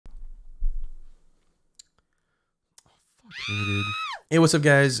Hey, what's up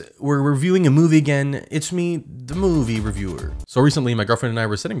guys? We're reviewing a movie again. It's me, the movie reviewer. So recently my girlfriend and I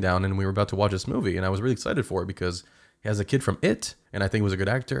were sitting down and we were about to watch this movie, and I was really excited for it because he has a kid from It, and I think he was a good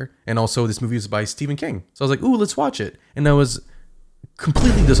actor. And also this movie is by Stephen King. So I was like, ooh, let's watch it. And I was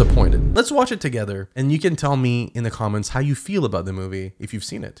completely disappointed. Let's watch it together, and you can tell me in the comments how you feel about the movie if you've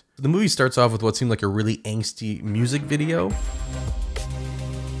seen it. The movie starts off with what seemed like a really angsty music video.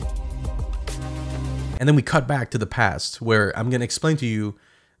 And then we cut back to the past, where I'm going to explain to you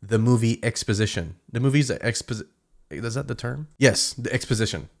the movie exposition. The movie's exposition. Is that the term? Yes, the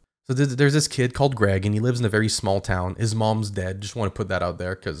exposition. So there's this kid called Greg, and he lives in a very small town. His mom's dead. Just want to put that out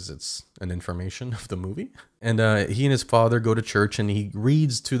there because it's an information of the movie. And he and his father go to church, and he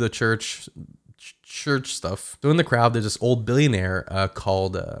reads to the church stuff. So in the crowd, there's this old billionaire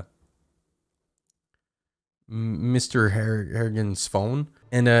called Mr. Harrigan's phone.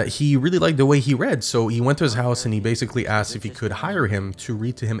 And he really liked the way he read, so he went to his house and he basically asked if he could hire him to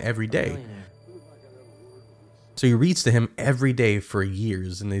read to him every day. So he reads to him every day for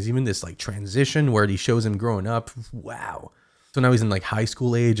years, and there's even this like transition where he shows him growing up. Wow. So now he's in like high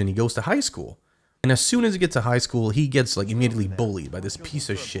school age, and he goes to high school. And as soon as he gets to high school, he gets like immediately bullied by this piece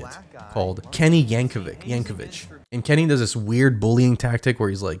of shit called Kenny Yankovic. And Kenny does this weird bullying tactic where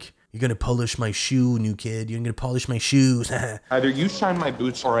he's like, "You're gonna polish my shoe, new kid. You're gonna polish my shoes." Either you shine my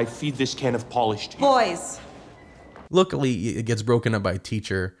boots or I feed this can of polish to you. Boys. Luckily, it gets broken up by a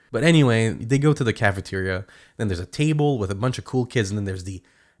teacher. But anyway, they go to the cafeteria. Then there's a table with a bunch of cool kids, and then there's the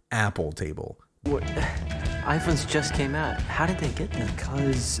Apple table. What? iPhones just came out. How did they get them?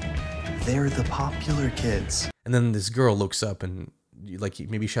 Because they're the popular kids. And then this girl looks up and like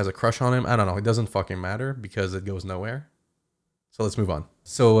maybe she has a crush on him. I don't know. It doesn't fucking matter because it goes nowhere. So let's move on.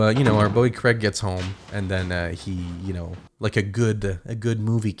 So, you know, our boy Craig gets home, and then he, you know, like a good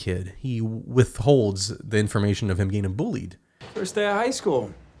movie kid, he withholds the information of him getting bullied. First day of high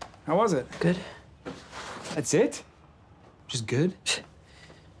school. How was it? Good. That's it? Just good?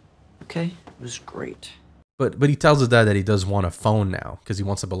 Okay, it was great. But he tells his dad that he does want a phone now because he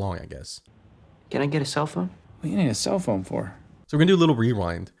wants to belong, I guess. Can I get a cell phone? What do you need a cell phone for? So we're gonna do a little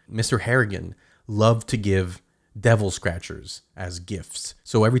rewind. Mr. Harrigan loved to give devil scratchers as gifts.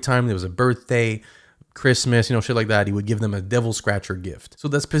 So every time there was a birthday, Christmas, you know, shit like that, he would give them a devil scratcher gift. So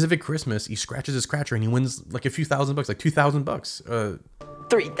that specific Christmas, he scratches his scratcher and he wins like a few $1,000, like $2,000.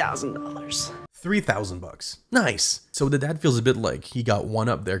 $3,000. $3,000. Nice. So the dad feels a bit like he got one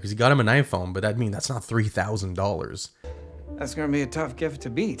up there because he got him an iPhone, but that means that's not $3,000. That's gonna be a tough gift to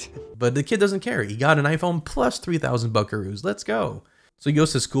beat. But the kid doesn't care. He got an iPhone plus 3,000 buckaroos. Let's go. So he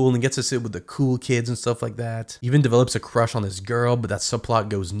goes to school and he gets to sit with the cool kids and stuff like that. He even develops a crush on this girl, but that subplot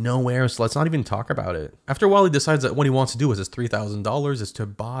goes nowhere, so let's not even talk about it. After a while, he decides that what he wants to do with his $3,000 is to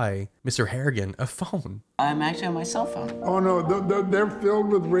buy Mr. Harrigan a phone. I'm actually on my cell phone. Oh no, they're filled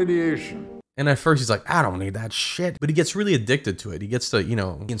with radiation. And at first he's like, I don't need that shit. But he gets really addicted to it. He gets to, you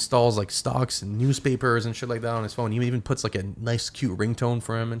know, he installs like stocks and newspapers and shit like that on his phone. He even puts like a nice cute ringtone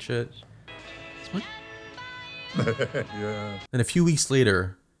for him and shit. What? Yeah. Then a few weeks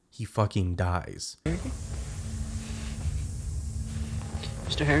later, he fucking dies.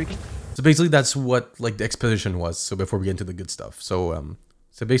 Mr. Harrigan? So basically that's what like the exposition was. So before we get into the good stuff. So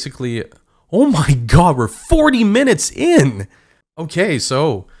basically, oh my God, we're 40 minutes in. Okay,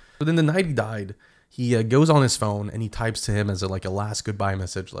 so then the night he died, he goes on his phone and he types to him as like a last goodbye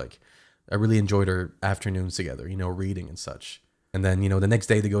message. Like, I really enjoyed our afternoons together, you know, reading and such. And then, you know, the next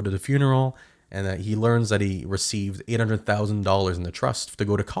day they go to the funeral. And he learns that he received $800,000 in the trust to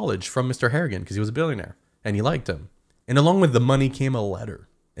go to college from Mr. Harrigan because he was a billionaire and he liked him. And along with the money came a letter.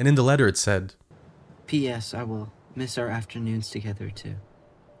 And in the letter it said, P.S. I will miss our afternoons together too.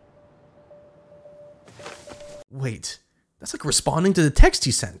 wait, that's like responding to the text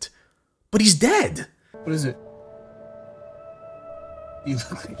he sent. But he's dead. What is it? You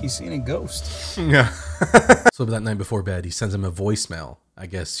look like you've seen a ghost. Yeah. So that night before bed, he sends him a voicemail. I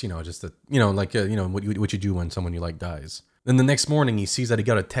guess, you know, just that, you know, like, you know, what you do when someone you like dies. Then the next morning, he sees that he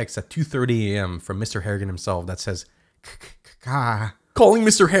got a text at 2:30 a.m. from Mr. Harrigan himself that says, calling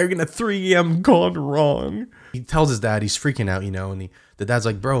Mr. Harrigan at 3 a.m. gone wrong. He tells his dad he's freaking out, you know, and the dad's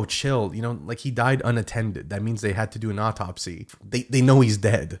like, bro, chill. You know, like he died unattended. That means they had to do an autopsy. They know he's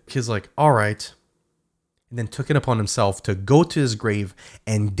dead. Kid's like, all right. And then took it upon himself to go to his grave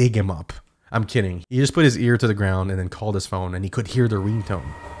and dig him up. I'm kidding. He just put his ear to the ground and then called his phone and he could hear the ringtone.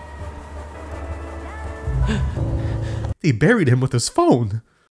 They buried him with his phone.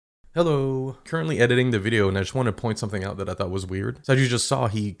 Hello. Currently editing the video, and I just want to point something out that I thought was weird. So as you just saw,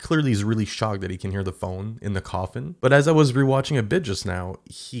 he clearly is really shocked that he can hear the phone in the coffin. But as I was rewatching a bit just now,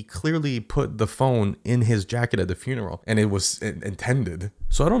 he clearly put the phone in his jacket at the funeral, and it was intended.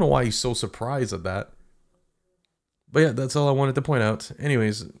 So I don't know why he's so surprised at that. But yeah, that's all I wanted to point out.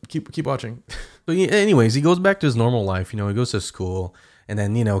 Anyways, keep watching. So anyways, he goes back to his normal life. You know, he goes to school, and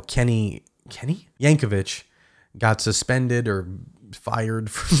then, you know, Kenny Yankovic got suspended or fired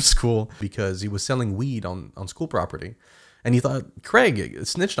from school because he was selling weed on school property. And he thought Craig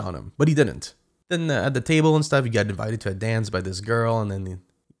snitched on him, but he didn't. Then at the table and stuff, he got invited to a dance by this girl, and then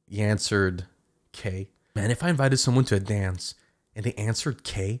he answered K. Man, if I invited someone to a dance and they answered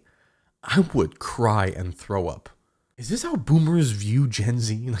K, I would cry and throw up. Is this how boomers view Gen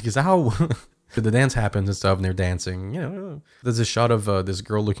Z? Like, is that how the dance happens and stuff, and they're dancing? You know, there's a shot of this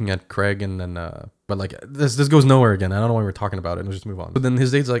girl looking at Craig, and then, but like, this goes nowhere again. I don't know why we're talking about it. Let's just move on. But then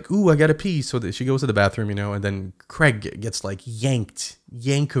his date's like, ooh, I gotta pee. So she goes to the bathroom, you know, and then Craig gets like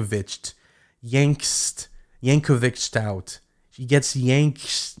Yankovic'd out. He gets yanked.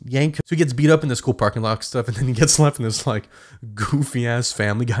 So he gets beat up in the school parking lot stuff, and then he gets left in this like goofy ass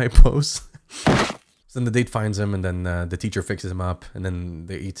Family Guy pose. So then the date finds him, and then the teacher fixes him up, and then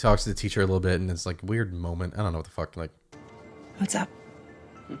he talks to the teacher a little bit, and it's like a weird moment. I don't know what the fuck, like. What's up?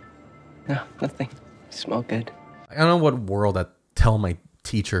 No, nothing. You smell good. I don't know what world I'd tell my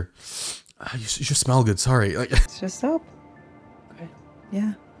teacher, you just smell good, sorry. Like, It's just soap. Okay.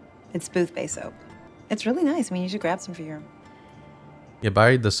 Yeah. It's booth-based soap. It's really nice. I mean, you should grab some for your... yeah,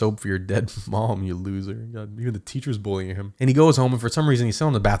 buy the soap for your dead mom, you loser. God, even the teacher's bullying him. And he goes home, and for some reason he's still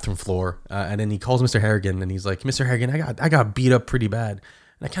on the bathroom floor. And then he calls Mr. Harrigan, and he's like, Mr. Harrigan, I got beat up pretty bad,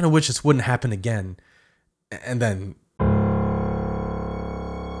 and I kind of wish this wouldn't happen again. And then,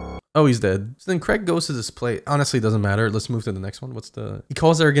 oh, he's dead. So then Craig goes to this place. Honestly, it doesn't matter. Let's move to the next one. He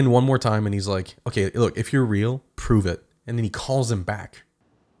calls Harrigan one more time, and he's like, okay, look, if you're real, prove it. And then he calls him back.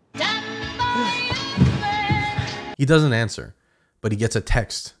 He doesn't answer, but he gets a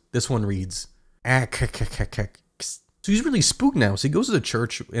text. This one reads, so he's really spooked now. So he goes to the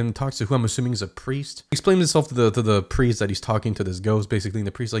church and talks to who I'm assuming is a priest. He explains himself to the priest that he's talking to this ghost, basically. And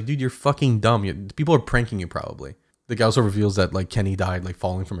the priest's like, dude, you're fucking dumb. People are pranking you, probably. The guy also reveals that like Kenny died like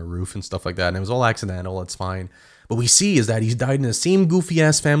falling from a roof and stuff like that. And it was all accidental. It's fine. But we see is that he's died in the same goofy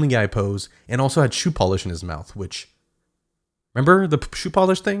ass Family Guy pose, and also had shoe polish in his mouth, which... remember the shoe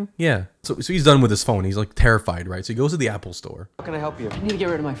polish thing? Yeah. So he's done with his phone. He's like terrified, right? So he goes to the Apple store. How can I help you? I need to get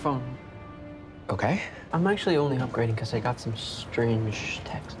rid of my phone. Okay. I'm actually only upgrading because I got some strange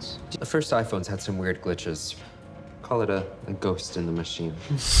texts. The first iPhones had some weird glitches. Call it a ghost in the machine.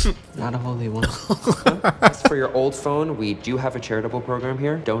 Not a holy one. As for your old phone, we do have a charitable program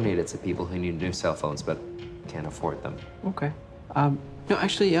here. Donate it to people who need new cell phones but can't afford them. Okay. No,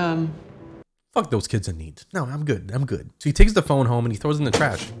 actually, Fuck those kids in need. No, I'm good. So he takes the phone home and he throws it in the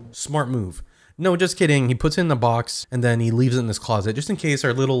trash. Smart move. No, just kidding. He puts it in the box and then he leaves it in his closet just in case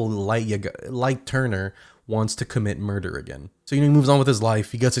our little light Turner wants to commit murder again. So, you know, he moves on with his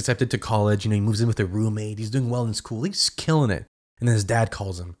life. He gets accepted to college. You know, he moves in with a roommate. He's doing well in school. He's killing it. And then his dad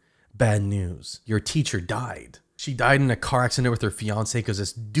calls him. Bad news. Your teacher died. She died in a car accident with her fiance because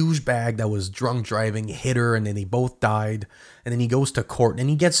this douchebag that was drunk driving hit her, and then they both died. And then he goes to court and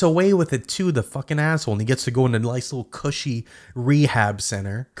he gets away with it too, the fucking asshole. And he gets to go in a nice little cushy rehab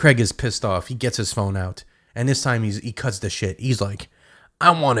center. Craig is pissed off. He gets his phone out. And this time he cuts the shit. He's like,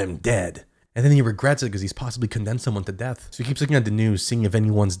 I want him dead. And then he regrets it because he's possibly condemned someone to death. So he keeps looking at the news, seeing if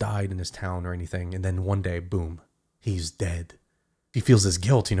anyone's died in his town or anything. And then one day, boom, he's dead. He feels this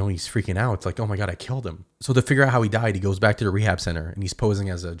guilt, you know, he's freaking out. It's like, oh my God, I killed him. So to figure out how he died, he goes back to the rehab center and he's posing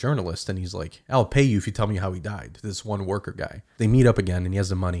as a journalist. And he's like, I'll pay you if you tell me how he died. This one worker guy. They meet up again and he has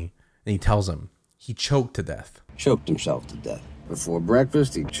the money. And he tells him he choked to death. Choked himself to death. Before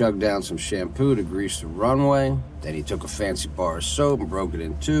breakfast, he chugged down some shampoo to grease the runway. Then he took a fancy bar of soap and broke it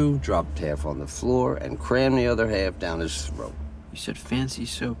in two, dropped half on the floor, and crammed the other half down his throat. you said fancy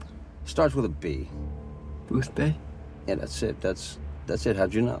soap. Starts with a B. Booth Bay? Yeah, that's it. That's it.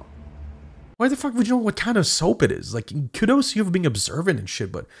 How'd you know? Why the fuck would you know what kind of soap it is? Like, kudos to you for being observant and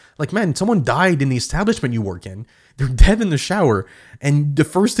shit, but like, man, someone died in the establishment you work in. They're dead in the shower, and the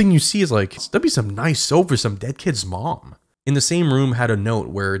first thing you see is like, that'd be some nice soap for some dead kid's mom. In the same room had a note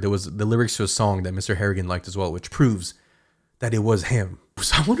where there was the lyrics to a song that Mr. Harrigan liked as well, which proves that it was him.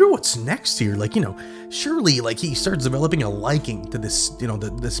 So I wonder what's next here. Like, you know, surely like he starts developing a liking to this, you know,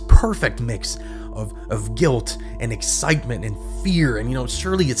 this perfect mix of guilt and excitement and fear. And, you know,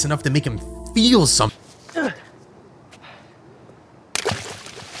 surely it's enough to make him feel something.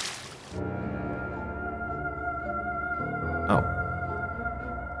 Oh.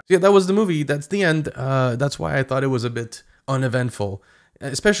 Yeah, that was the movie. That's the end. That's why I thought it was a bit uneventful.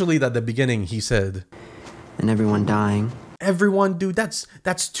 Especially that at the beginning he said, And everyone dying. everyone, dude, that's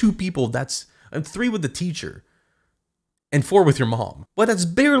 2 people. That's 3 with the teacher. And 4 with your mom. But that's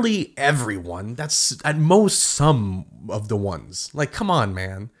barely everyone. That's at most some of the ones. Like, come on,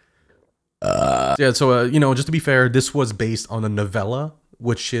 man. Yeah, so, you know, just to be fair, this was based on a novella,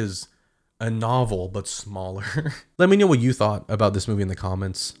 which is a novel, but smaller. Let me know what you thought about this movie in the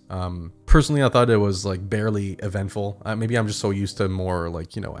comments. Personally, I thought it was like barely eventful. Maybe I'm just so used to more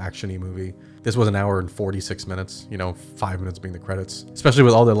like, you know, action-y movie. This was an hour and 46 minutes, you know, 5 minutes being the credits, especially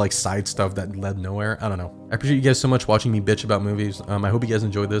with all the like side stuff that led nowhere. I don't know. I appreciate you guys so much watching me bitch about movies. I hope you guys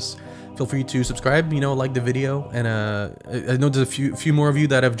enjoyed this. Feel free to subscribe, you know, like the video. And I know there's a few more of you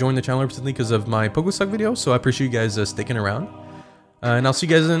that have joined the channel recently because of my Pokesuck video. So I appreciate you guys sticking around. And I'll see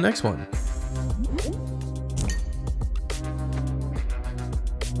you guys in the next one.